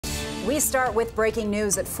We start with breaking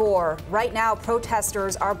news at 4. Right now,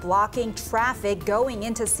 protesters are blocking traffic going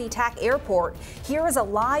into Sea-Tac Airport. Here is a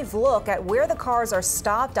live look at where the cars are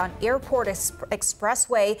stopped on Airport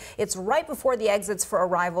Expressway. It's right before the exits for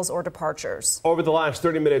arrivals or departures. Over the last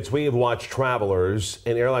 30 minutes, we have watched travelers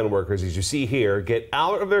and airline workers, as you see here, get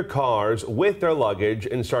out of their cars with their luggage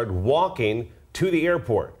and start walking to the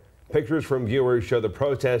airport. Pictures from viewers show the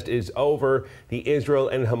protest is over the Israel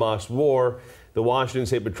and Hamas war. The Washington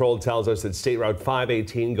State Patrol tells us that State Route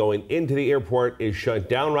 518 going into the airport is shut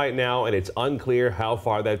down right now, and it's unclear how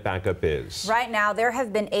far that backup is. Right now, there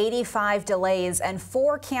have been 85 delays and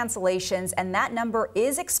 4 cancellations, and that number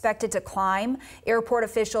is expected to climb. Airport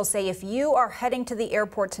officials say if you are heading to the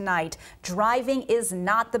airport tonight, driving is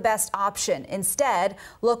not the best option. Instead,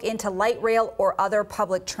 look into light rail or other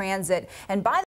public transit. And by